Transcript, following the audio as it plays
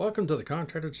Welcome to the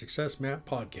Contractor Success Map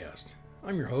podcast.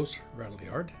 I'm your host, Bradley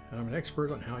Hart, and I'm an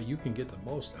expert on how you can get the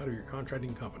most out of your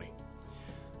contracting company.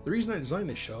 The reason I designed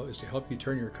this show is to help you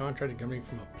turn your contracting company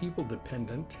from a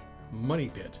people-dependent money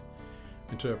pit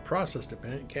into a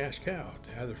process-dependent cash cow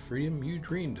to have the freedom you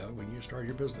dreamed of when you started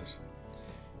your business.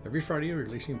 Every Friday, we're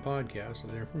releasing podcasts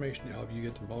with information to help you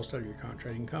get the most out of your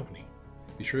contracting company.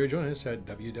 Be sure to join us at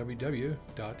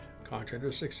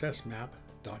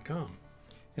www.contractorsuccessmap.com.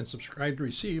 and subscribe to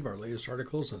receive our latest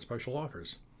articles and special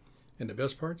offers. And the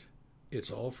best part,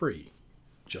 it's all free,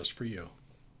 just for you.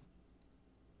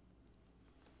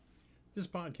 This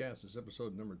podcast is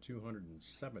episode number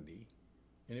 270,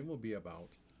 and it will be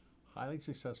about highly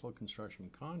successful construction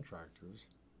contractors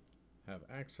have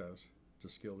access to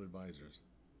skilled advisors.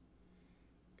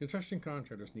 Construction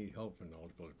contractors need help from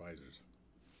knowledgeable advisors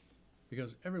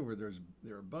because everywhere there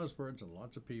are buzzwords and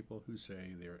lots of people who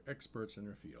say they are experts in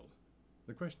their field.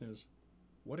 The question is,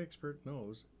 what expert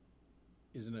knows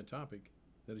is in a topic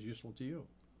that is useful to you?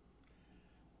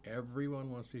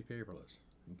 Everyone wants to be paperless,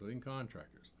 including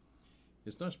contractors.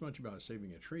 It's not so much about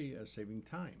saving a tree as saving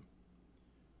time.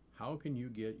 How can you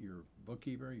get your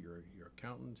bookkeeper, your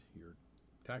accountant, your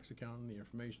tax accountant, the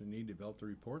information they need to develop the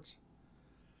reports?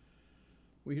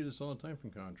 We hear this all the time from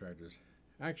contractors.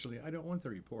 Actually, I don't want the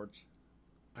reports.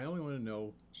 I only want to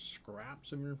know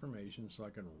scraps of information so I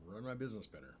can run my business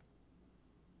better.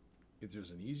 If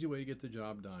there's an easy way to get the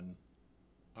job done,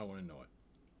 I want to know it.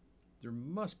 There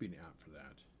must be an app for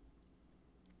that.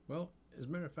 Well, as a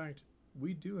matter of fact,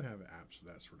 we do have apps for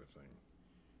that sort of thing.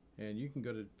 And you can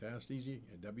go to Fast Easy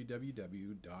at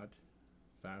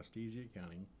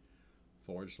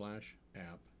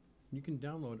www.fasteasyaccounting.com/app. You can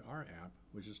download our app,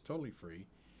 which is totally free,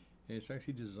 and it's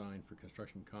actually designed for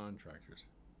construction contractors.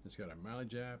 It's got a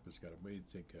mileage app. It's got a way to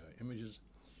take images,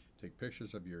 take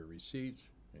pictures of your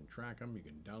receipts, and track them. You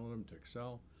can download them to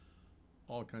Excel,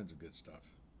 all kinds of good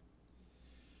stuff.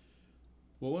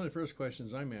 Well, one of the first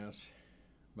questions I'm asked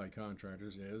by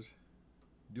contractors is,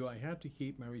 do I have to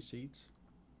keep my receipts?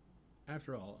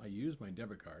 After all, I use my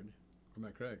debit card or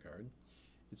my credit card.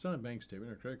 It's not a bank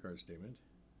statement or credit card statement.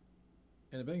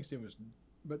 And the bank statements,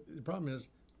 but the problem is,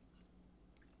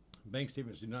 bank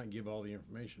statements do not give all the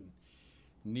information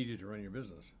needed to run your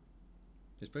business,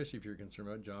 especially if you're concerned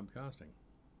about job costing.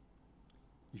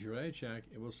 If you write a check,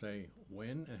 it will say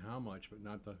when and how much, but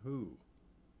not the who,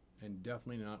 and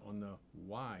definitely not on the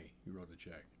why you wrote the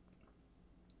check.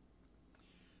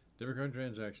 Debit card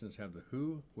transactions have the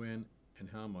who, when,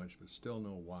 and how much, but still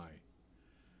no why.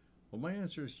 Well, my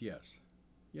answer is yes.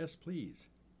 Yes, please.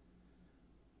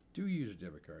 Do use your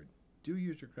debit card. Do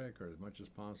use your credit card as much as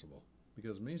possible,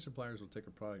 because many suppliers will take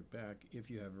a product back if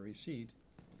you have a receipt,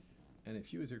 and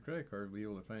if you with your credit card will be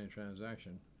able to find a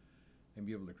transaction and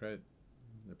be able to credit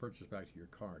the purchase back to your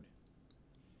card.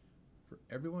 For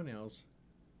everyone else,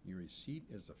 your receipt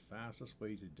is the fastest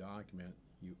way to document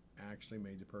you actually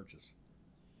made the purchase.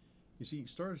 You see,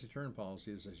 stores' return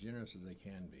policy is as generous as they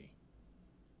can be,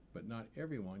 but not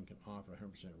everyone can offer a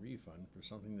 100% refund for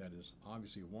something that is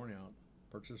obviously worn out,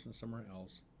 purchased from somewhere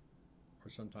else,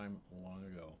 or sometime long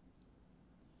ago.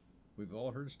 We've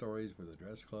all heard stories where the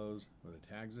dress clothes or the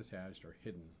tags attached are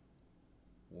hidden,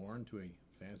 worn to a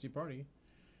fancy party,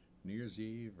 New Year's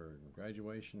Eve or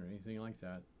graduation or anything like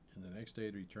that, and the next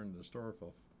day to return to the store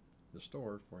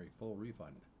for a full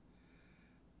refund.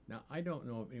 Now, I don't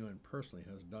know if anyone personally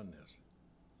has done this,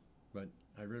 but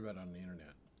I read about it on the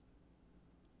internet.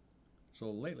 So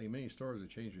lately, many stores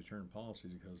have changed return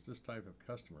policies because this type of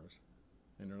customers,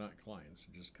 and they're not clients,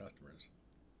 they're just customers.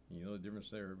 And you know the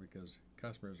difference there because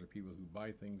customers are people who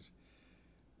buy things,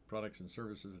 products and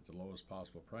services at the lowest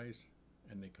possible price,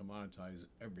 and they commoditize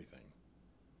everything.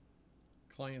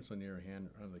 Clients, on the other hand,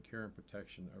 are under the care and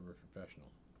protection of a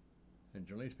professional. And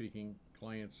generally speaking,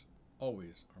 clients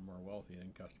always are more wealthy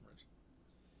than customers.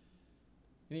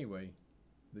 Anyway,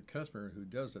 the customer who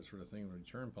does that sort of thing with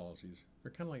return policies,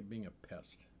 they're kind of like being a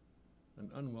pest,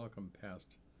 an unwelcome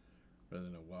pest rather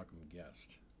than a welcome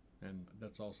guest. And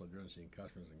that's also the difference between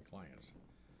customers and clients.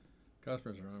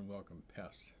 Customers are an unwelcome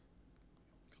pest.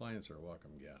 Clients are a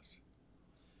welcome guest.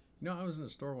 You know, I was in a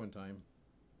store one time,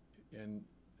 and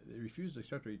they refused to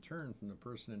accept a return from the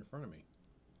person in front of me.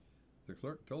 The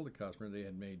clerk told the customer they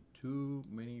had made too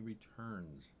many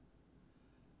returns.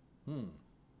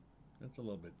 That's a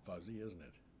little bit fuzzy, isn't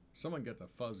it? Someone got the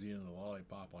fuzzy into the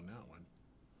lollipop on that one.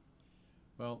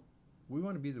 Well, we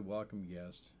want to be the welcome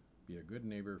guest, be a good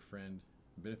neighbor, friend,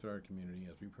 benefit our community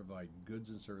as we provide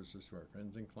goods and services to our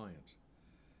friends and clients.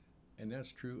 And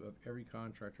that's true of every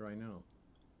contractor I know.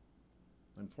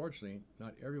 Unfortunately,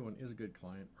 not everyone is a good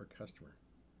client or customer.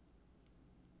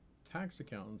 Tax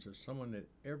accountants are someone that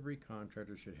every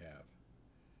contractor should have.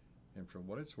 And for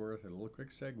what it's worth, a little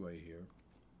quick segue here.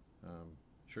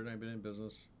 Sure, I've been in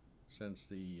business since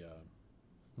the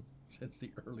since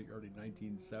the early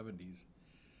 1970s,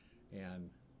 and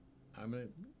I'm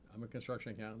a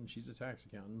construction accountant. She's a tax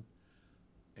accountant,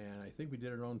 and I think we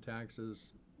did our own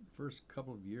taxes first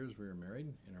couple of years we were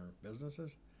married in our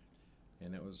businesses,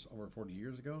 and that was over 40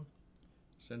 years ago.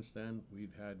 Since then,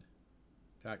 we've had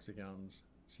tax accountants,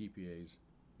 CPAs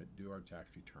that do our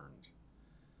tax returns.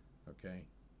 Okay,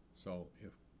 so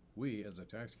if we, as a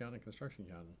tax accountant and construction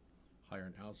accountant, hire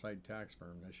an outside tax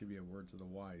firm, that should be a word to the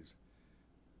wise,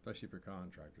 especially for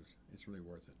contractors. It's really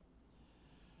worth it.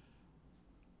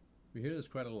 We hear this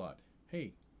quite a lot.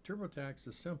 Hey, TurboTax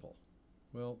is simple.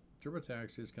 Well,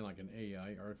 TurboTax is kind of like an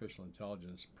AI, artificial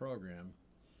intelligence program,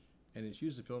 and it's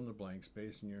used to fill in the blanks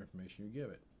based on your information you give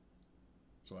it.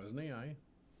 So as an AI,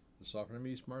 the software may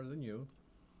be smarter than you,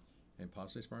 and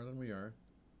possibly smarter than we are,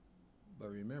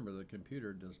 but remember, the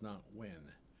computer does not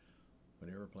win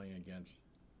whenever we're playing against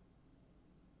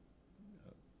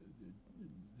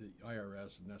the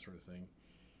IRS and that sort of thing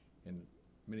in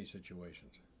many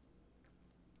situations.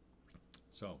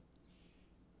 So,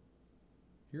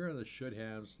 here are the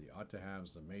should-haves, the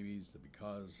ought-to-haves, the maybes, the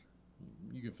because.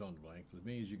 You can fill in the blank, the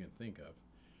me's you can think of.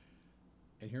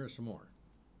 And here are some more.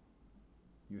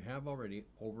 You have already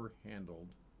overhandled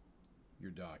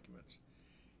your documents,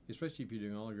 especially if you're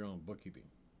doing all of your own bookkeeping.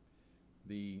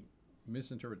 The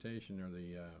misinterpretation or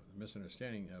the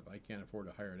misunderstanding of I can't afford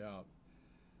to hire it out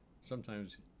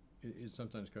sometimes it's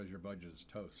sometimes because your budget is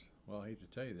toast. Well, I hate to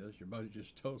tell you this, your budget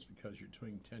is toast because you're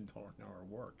doing $10 an hour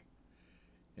work.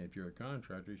 And if you're a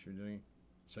contractor, you're doing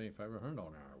 $75 or $100 an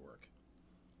hour work.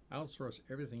 Outsource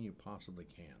everything you possibly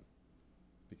can,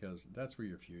 because that's where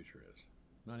your future is,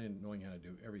 not in knowing how to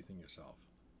do everything yourself.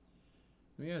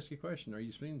 Let me ask you a question. Are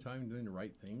you spending time doing the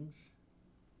right things?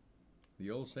 The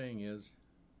old saying is,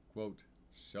 quote,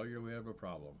 sell your way out of a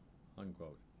problem,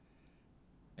 unquote.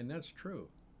 And that's true.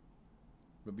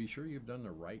 But be sure you've done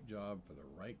the right job for the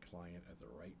right client at the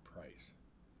right price.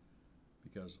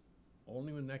 Because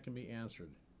only when that can be answered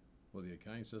will the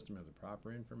accounting system have the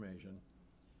proper information,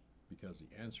 because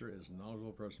the answer is a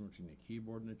knowledgeable person between the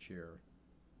keyboard and the chair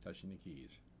touching the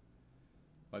keys.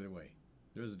 By the way,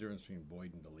 there's a difference between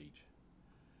void and delete.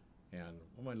 And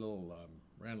one of my little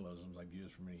randalisms I've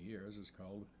used for many years is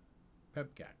called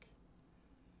PEPCAC.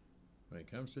 When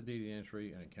it comes to data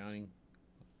entry and accounting,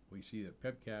 we see that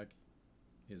PEPCAC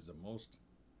is the most,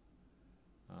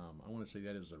 I want to say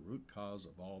that is the root cause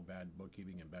of all bad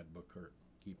bookkeeping and bad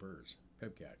bookkeepers.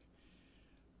 PEPCAC.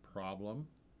 Problem,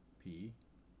 P.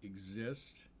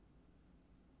 Exist,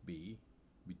 B.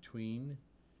 Between,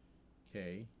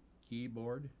 K.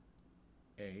 Keyboard,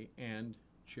 A. And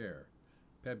chair.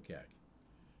 PEPCAC.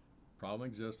 Problem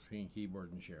exists between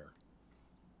keyboard and chair.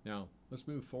 Now, let's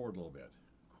move forward a little bit.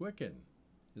 Quicken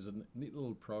is a neat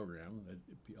little program that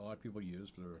a lot of people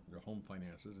use for their home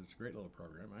finances. It's a great little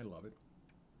program. I love it.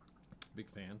 Big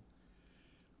fan.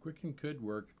 Quicken could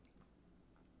work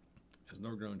as an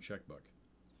overgrown checkbook.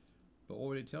 But what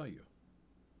would it tell you?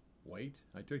 Wait,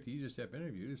 I took the easy step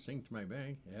interview, synced to my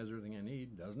bank. It has everything I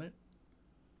need, doesn't it?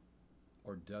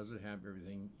 Or does it have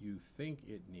everything you think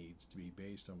it needs to be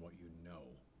based on what you know?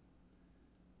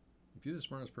 If you're the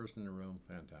smartest person in the room,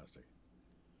 fantastic.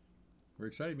 We're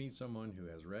excited to meet someone who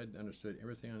has read and understood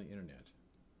everything on the internet.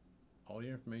 All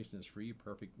your information is free,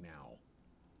 perfect now.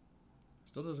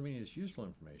 Still doesn't mean it's useful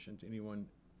information to anyone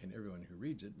and everyone who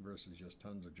reads it versus just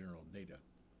tons of general data.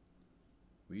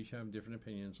 We each have different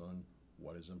opinions on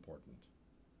what is important.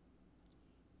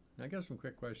 Now, I got some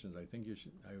quick questions I think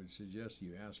I would suggest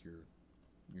you ask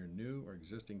your new or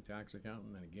existing tax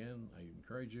accountant. And again, I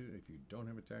encourage you, if you don't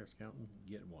have a tax accountant,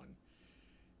 get one.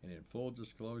 And in full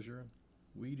disclosure,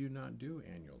 we do not do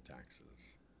annual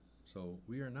taxes. So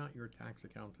we are not your tax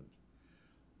accountant.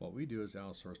 What we do is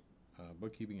outsource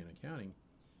bookkeeping and accounting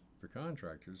for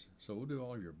contractors. So we'll do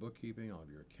all of your bookkeeping, all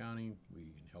of your accounting. We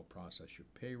can help process your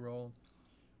payroll.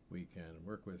 We can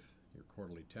work with your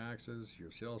quarterly taxes,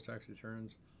 your sales tax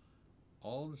returns,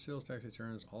 all the sales tax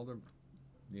returns, all the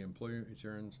employee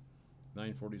returns,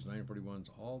 940s, 941s,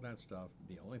 all that stuff.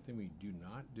 The only thing we do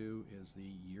not do is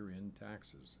the year-end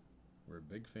taxes. We're a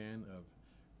big fan of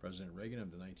President Reagan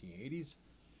of the 1980s.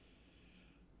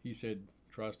 He said,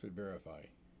 trust but verify.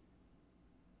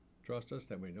 Trust us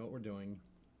that we know what we're doing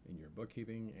in your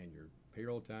bookkeeping and your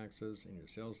payroll taxes and your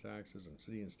sales taxes and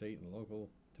city and state and local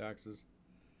taxes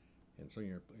and some of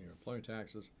your employment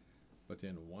taxes. But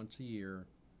then once a year,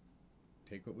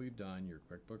 take what we've done, your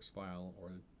QuickBooks file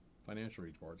or financial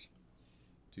reports,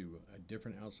 to a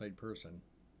different outside person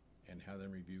and have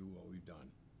them review what we've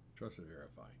done. Trust and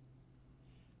verify.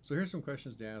 So here's some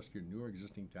questions to ask your new or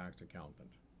existing tax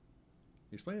accountant.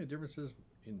 Explain the differences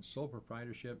in sole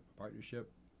proprietorship,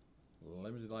 partnership,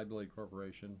 limited liability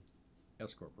corporation,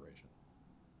 S corporation.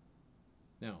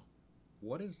 Now,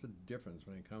 what is the difference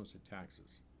when it comes to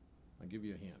taxes? I'll give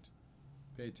you a hint.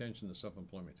 Pay attention to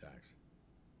self-employment tax.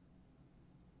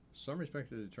 Some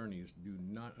respected attorneys do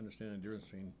not understand the difference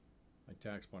between a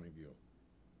tax point of view.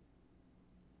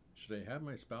 Should I have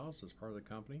my spouse as part of the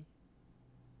company?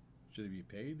 Should they be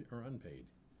paid or unpaid?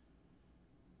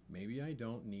 Maybe I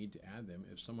don't need to add them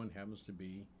if someone happens to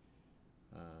be,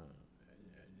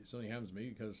 something happens to me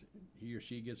because he or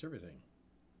she gets everything.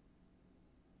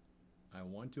 I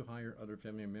want to hire other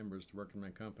family members to work in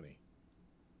my company.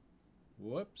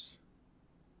 Whoops.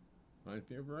 Reminds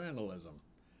me of vandalism.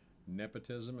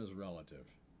 Nepotism is relative.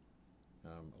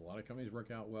 A lot of companies work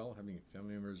out well having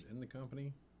family members in the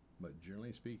company, but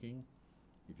generally speaking,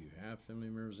 if you have family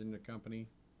members in the company,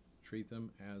 treat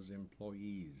them as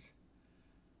employees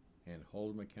and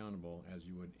hold them accountable as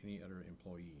you would any other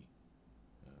employee.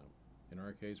 In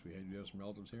our case, we do have some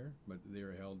relatives here, but they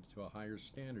are held to a higher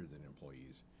standard than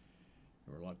employees.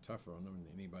 And we're a lot tougher on them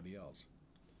than anybody else.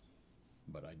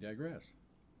 But I digress.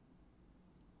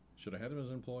 Should I have them as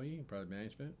an employee, private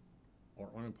management, or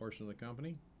own a portion of the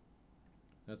company?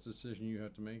 That's a decision you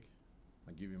have to make.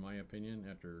 I'll give you my opinion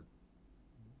after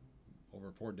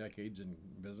over 4 decades in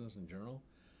business in general.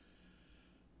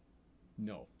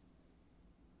 No.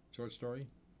 Short story.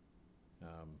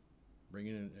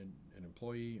 Bringing in an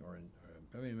employee or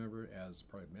a family member as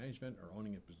private management or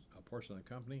owning a portion of the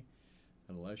company,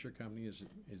 unless your company is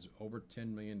over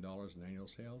 $10 million in annual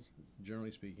sales,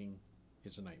 generally speaking,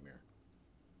 it's a nightmare.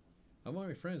 I want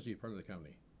my friends to be part of the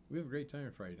company. We have a great time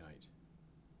on Friday night.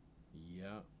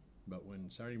 Yeah, but when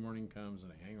Saturday morning comes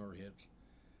and a hangover hits,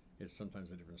 it's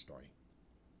sometimes a different story.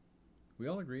 We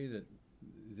all agree that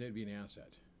they'd be an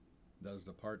asset. Does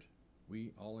the part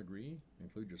we all agree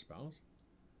include your spouse?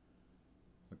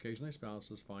 Occasionally,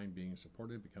 spouses find being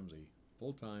supported becomes a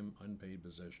full-time unpaid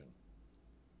position.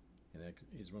 And that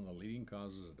is one of the leading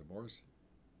causes of divorce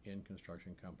in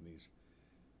construction companies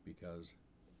because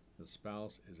the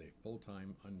spouse is a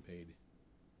full-time unpaid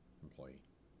employee.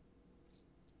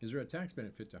 Is there a tax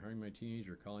benefit to hiring my teenage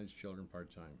or college children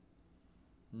part-time?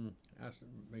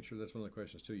 Make sure that's one of the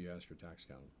questions too you ask your tax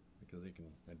accountant because they can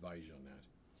advise you on that.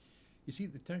 You see,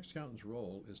 the tax accountant's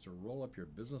role is to roll up your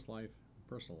business life,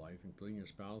 personal life, including your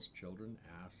spouse, children,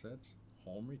 assets,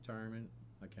 home, retirement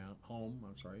account,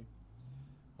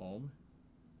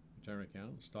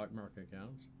 stock market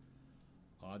accounts,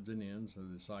 odds and ends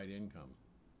of the side income,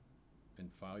 and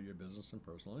file your business and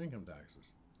personal income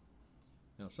taxes.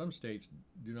 Now, some states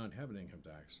do not have an income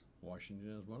tax.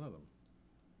 Washington is one of them.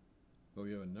 But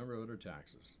we have a number of other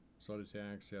taxes: soda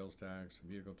tax, sales tax,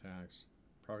 vehicle tax,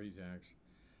 property tax,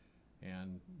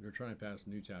 and they're trying to pass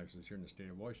new taxes here in the state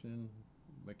of Washington,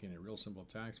 making a real simple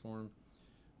tax form.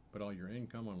 Put all your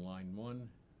income on line 1,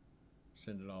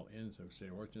 send it all into the state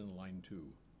of Washington, line 2.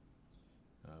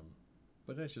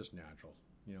 But that's just natural.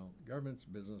 You know, government's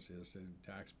business is to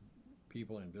tax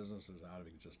people and businesses out of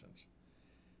existence.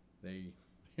 They're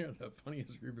the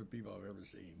funniest group of people I've ever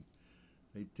seen.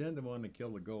 They tend to want to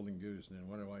kill the golden goose and then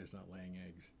wonder why it's not laying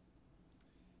eggs.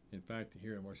 In fact,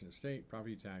 here in Washington State,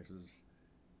 property taxes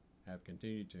have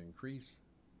continued to increase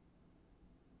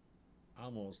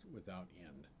almost without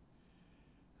end.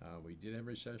 We did have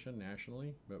a recession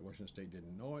nationally, but Washington State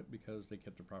didn't know it because they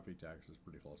kept the property taxes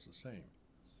pretty close to the same.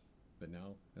 But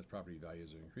now, as property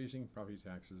values are increasing, property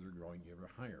taxes are growing ever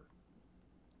higher.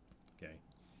 Okay.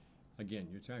 Again,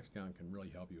 your tax accountant can really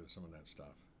help you with some of that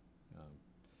stuff.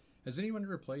 Has anyone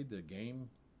ever played the game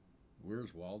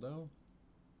Where's Waldo?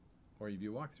 Or have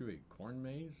you walked through a corn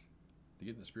maze to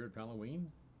get in the spirit of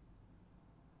Halloween?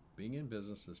 Being in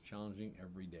business is challenging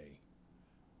every day.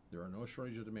 There are no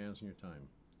shortage of demands on your time.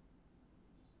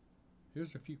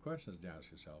 Here's a few questions to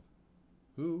ask yourself.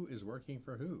 Who is working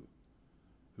for who?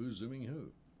 Who's zooming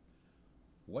who?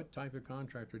 What type of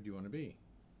contractor do you want to be?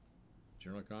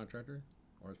 General contractor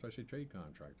or especially trade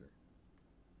contractor?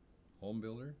 Home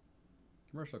builder?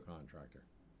 Commercial contractor?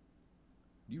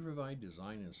 Do you provide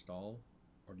design and install,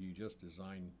 or do you just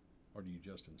design, or do you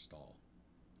just install?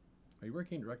 Are you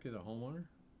working directly with a homeowner?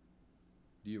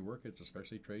 Do you work as a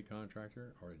specialty trade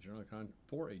contractor or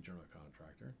for a general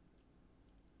contractor?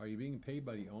 Are you being paid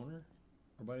by the owner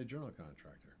or by a general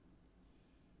contractor?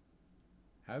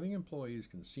 Having employees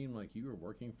can seem like you are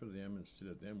working for them instead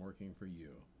of them working for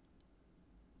you.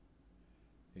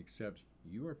 Except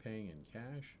you are paying in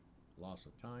cash, loss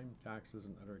of time, taxes,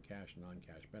 and other cash and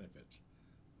non-cash benefits,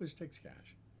 which takes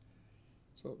cash.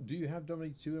 So, do you have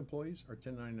W-2 employees or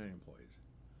 1099 employees?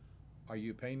 Are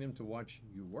you paying them to watch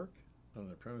you work on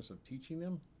the premise of teaching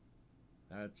them?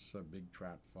 That's a big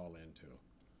trap to fall into.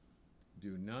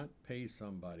 Do not pay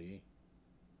somebody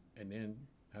and then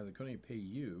have the company pay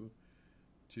you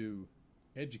to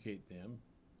educate them.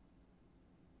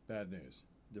 Bad news.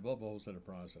 Develop a whole set of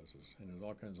processes, and there's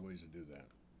all kinds of ways to do that.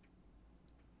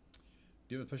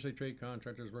 Do you have officially trained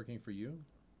contractors working for you?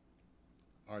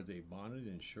 Are they bonded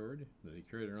and insured? Do they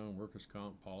carry their own workers'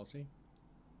 comp policy?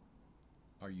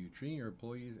 Are you treating your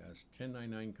employees as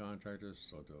 1099 contractors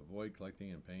so to avoid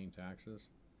collecting and paying taxes?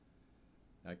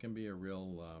 That can be a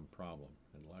real problem,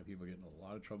 and a lot of people get in a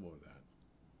lot of trouble with that.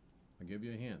 I'll give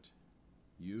you a hint.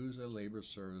 Use a labor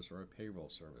service or a payroll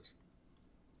service.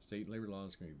 State labor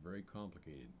laws can be very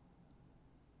complicated.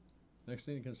 Next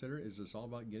thing to consider is this all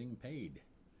about getting paid.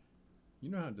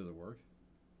 You know how to do the work.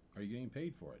 Are you getting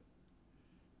paid for it?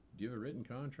 Do you have a written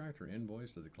contract or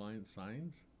invoice that the client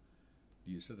signs?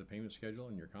 Do you set the payment schedule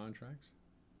in your contracts?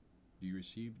 Do you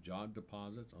receive job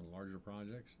deposits on larger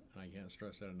projects? And I can't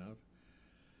stress that enough.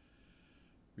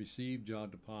 Receive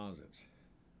job deposits.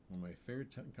 One of my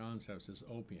favorite concepts is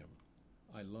opium.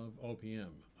 I love OPM,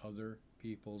 other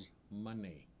people's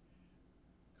money.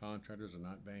 Contractors are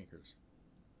not bankers.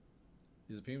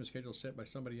 Is the payment schedule set by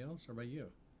somebody else or by you?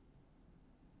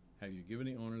 Have you given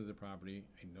the owner of the property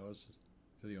a notice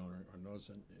to the owner, or notice,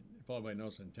 followed by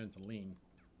notice of intent to lien?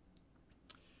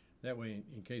 That way,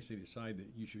 in case they decide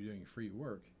that you should be doing free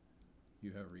work,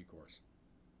 you have recourse.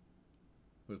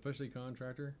 With officially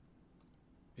contractor,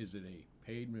 is it a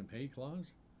paid when paid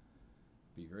clause?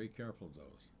 Be very careful of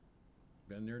those.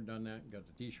 Been there, done that, got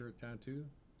the t-shirt tattoo,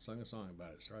 sung a song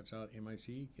about it. Starts out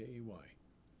M-I-C-K-A-Y.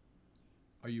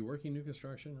 Are you working new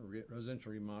construction,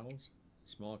 residential remodels,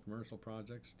 small commercial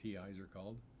projects, TIs are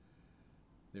called?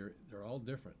 They're all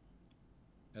different.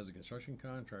 As a construction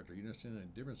contractor, you understand the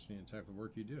difference between the type of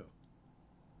work you do.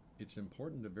 It's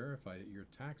important to verify that your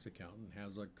tax accountant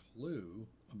has a clue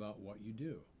about what you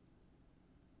do.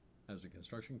 As a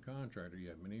construction contractor, you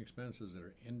have many expenses that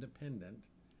are independent.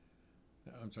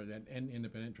 That an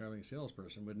independent traveling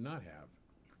salesperson would not have.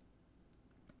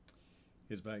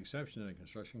 It's by exception that a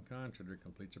construction contractor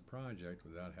completes a project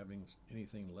without having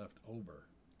anything left over.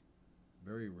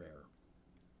 Very rare.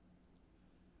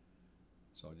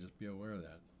 So just be aware of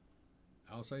that.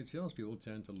 Outside salespeople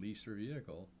tend to lease their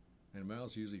vehicle, and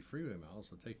miles are usually freeway miles,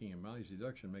 so taking a mileage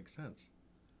deduction makes sense.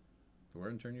 The wear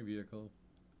and tear on your vehicle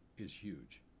is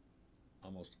huge.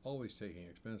 Almost always taking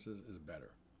expenses is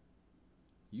better.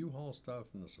 You haul stuff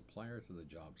from the supplier to the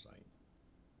job site.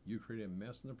 You create a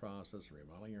mess in the process of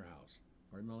remodeling your house,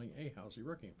 or remodeling a house you're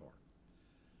working for.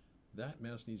 That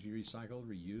mess needs to be recycled,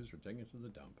 reused, or taken to the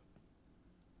dump.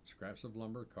 Scraps of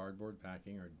lumber, cardboard,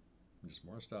 packing, or just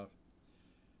more stuff.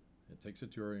 It takes a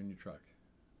tour in your truck,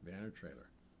 van, or trailer.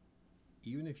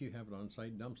 Even if you have an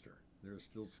on-site dumpster, there is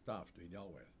still stuff to be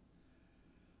dealt with.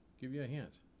 Give you a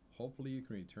hint. Hopefully you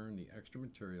can return the extra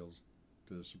materials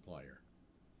to the supplier.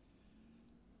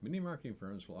 Many marketing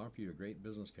firms will offer you a great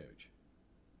business coach.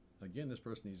 Again, this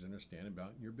person needs to understand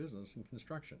about your business and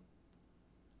construction.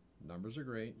 Numbers are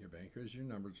great. Your banker is your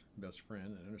numbers best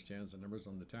friend and understands the numbers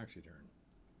on the tax return.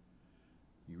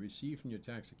 You receive from your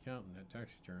tax accountant that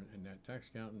tax return, and that tax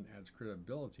accountant adds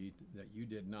credibility that you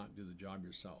did not do the job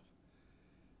yourself.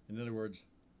 In other words,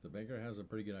 the banker has a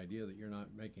pretty good idea that you're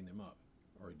not making them up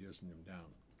or reducing them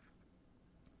down.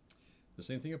 The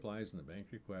same thing applies when the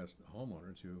bank requests a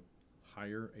homeowner to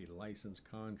hire a licensed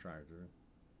contractor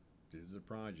to do the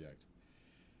project,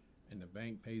 and the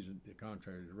bank pays the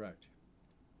contractor direct.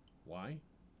 Why?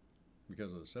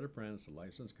 Because of the set of prints, the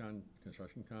licensed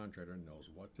construction contractor knows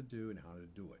what to do and how to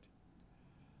do it.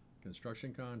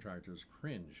 Construction contractors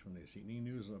cringe when they see any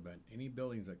news about any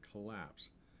buildings that collapse.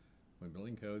 When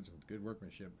building codes with good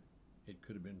workmanship, it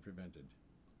could have been prevented.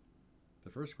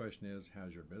 The first question is,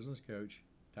 has your business coach,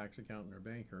 tax accountant, or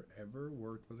banker ever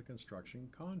worked with a construction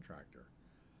contractor?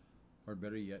 Or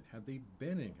better yet, have they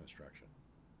been in construction?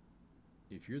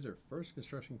 If you're their first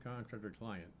construction contractor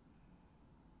client,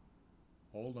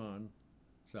 hold on,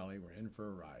 Sally, we're in for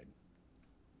a ride.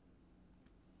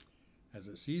 As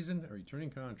a seasoned or returning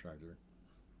contractor,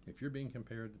 if you're being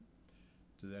compared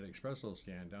to that espresso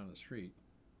stand down the street,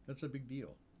 that's a big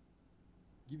deal.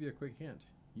 Give you a quick hint.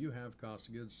 You have cost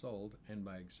of goods sold and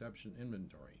by exception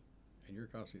inventory, and your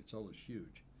cost of goods sold is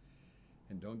huge.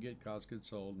 And don't get cost of goods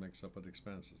sold mixed up with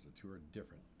expenses. The two are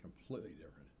different, completely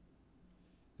different.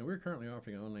 Now we're currently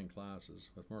offering online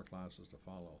classes with more classes to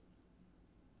follow.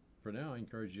 For now, I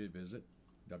encourage you to visit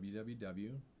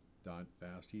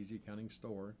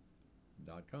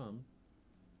www.fasteasyaccountingstore.com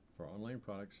for online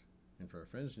products And for our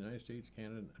friends in the United States,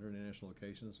 Canada, and other international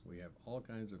locations, we have all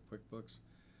kinds of QuickBooks,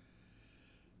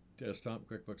 desktop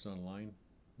QuickBooks Online,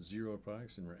 Xero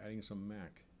products, and we're adding some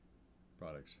Mac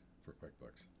products for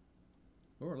QuickBooks.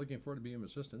 Well, we're looking forward to being of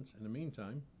assistance. In the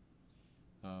meantime,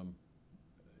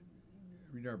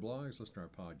 read our blogs, listen to our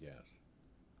podcasts.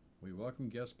 We welcome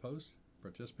guest posts,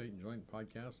 participate in joint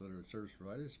podcasts with other service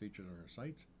providers featured on our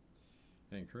sites,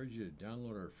 and encourage you to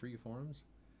download our free forms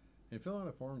and fill out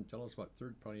a form and tell us what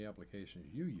third-party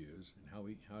applications you use and how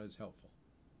it is helpful.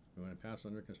 We want to pass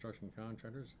on to construction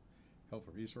contractors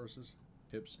helpful resources,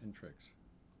 tips, and tricks.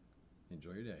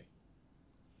 Enjoy your day.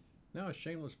 Now a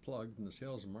shameless plug from the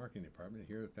sales and marketing department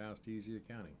here at Fast Easy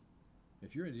Accounting.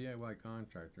 If you're a DIY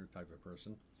contractor type of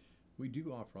person, we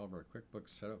do offer all of our QuickBooks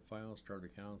setup files, start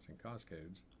accounts, and cost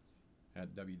codes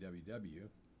at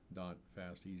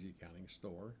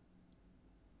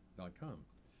www.fasteasyaccountingstore.com.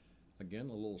 Again,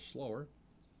 a little slower.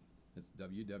 It's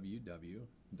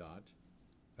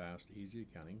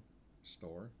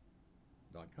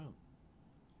www.fasteasyaccountingstore.com.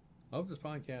 I hope this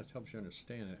podcast helps you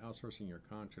understand that outsourcing your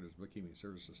contractor's bookkeeping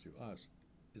services to us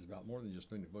is about more than just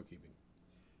doing the bookkeeping.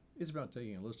 It's about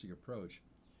taking a holistic approach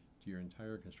to your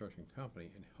entire construction company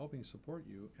and helping support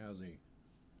you as a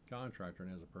contractor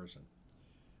and as a person.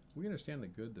 We understand the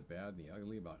good, the bad, and the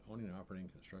ugly about owning and operating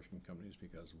construction companies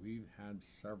because we've had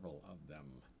several of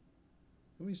them.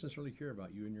 And we sincerely care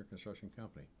about you and your construction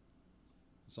company.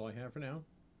 That's all I have for now.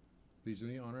 Please do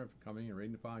me the honor of coming and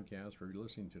rating the podcast wherever you're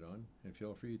listening to it on, and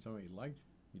feel free to tell me what you liked,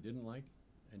 you didn't like,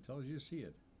 and tell us you see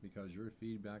it, because your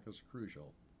feedback is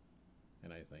crucial,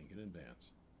 and I thank you in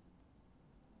advance.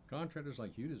 Contractors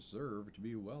like you deserve to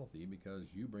be wealthy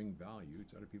because you bring value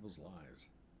to other people's lives.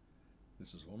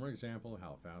 This is one more example of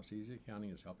how Fast Easy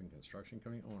Accounting is helping construction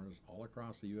company owners all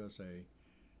across the USA,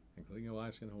 including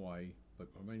Alaska and Hawaii,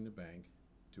 put more money in the bank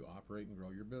to operate and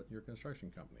grow your construction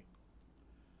company.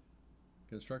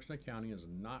 Construction accounting is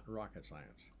not rocket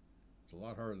science. It's a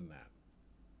lot harder than that,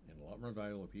 and a lot more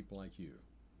valuable to people like you.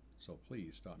 So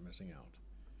please stop missing out.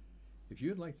 If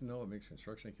you'd like to know what makes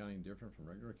construction accounting different from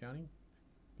regular accounting,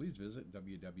 please visit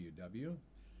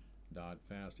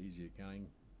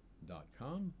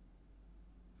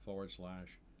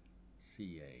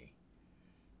www.fasteasyaccounting.com/CA.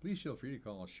 Please feel free to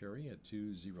call Sherry at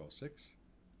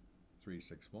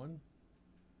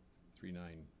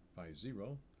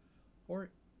 206-361-3950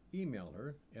 or email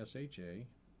her,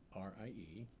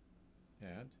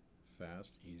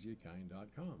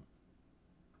 SHARIE@fasteasyaccounting.com,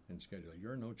 and schedule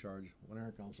your no-charge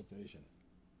 1-hour consultation.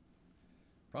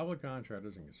 Private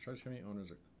contractors and construction company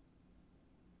owners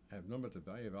have known about the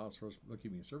value of outsourced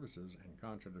bookkeeping services and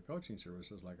contractor coaching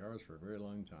services like ours for a very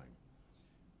long time,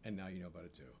 and now you know about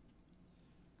it too.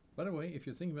 By the way, if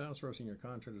you're thinking about outsourcing your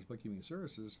contractor's bookkeeping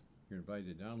services, you're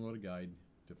invited to download a guide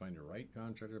to find the right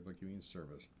contractor bookkeeping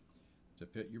service to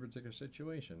fit your particular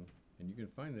situation, and you can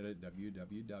find it at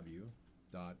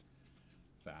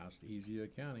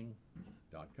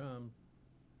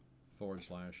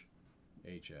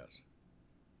www.fasteasyaccounting.com/HS.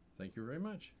 Thank you very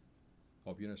much.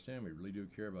 Hope you understand we really do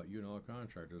care about you and all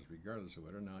contractors, regardless of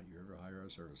whether or not you ever hire our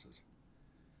services.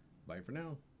 Bye for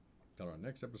now. Till our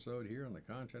next episode here on the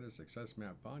Contractor Success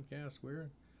Map podcast,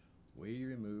 where we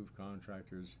remove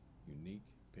contractors' unique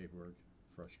paperwork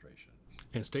frustrations.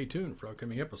 And stay tuned for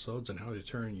upcoming episodes on how to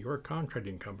turn your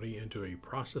contracting company into a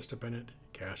process-dependent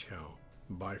cash cow.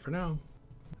 Bye for now.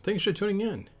 Thanks for tuning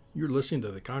in. You're listening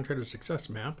to the Contractor Success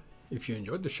Map. If you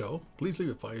enjoyed the show, please leave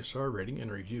a 5-star rating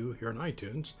and review here on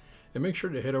iTunes, and make sure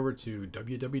to head over to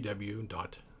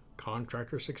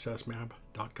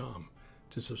www.contractorsuccessmap.com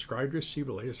to subscribe to receive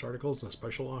the latest articles and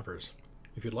special offers.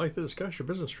 If you'd like to discuss your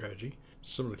business strategy,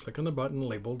 simply click on the button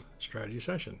labeled Strategy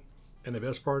Session. And the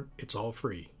best part, it's all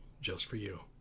free, just for you.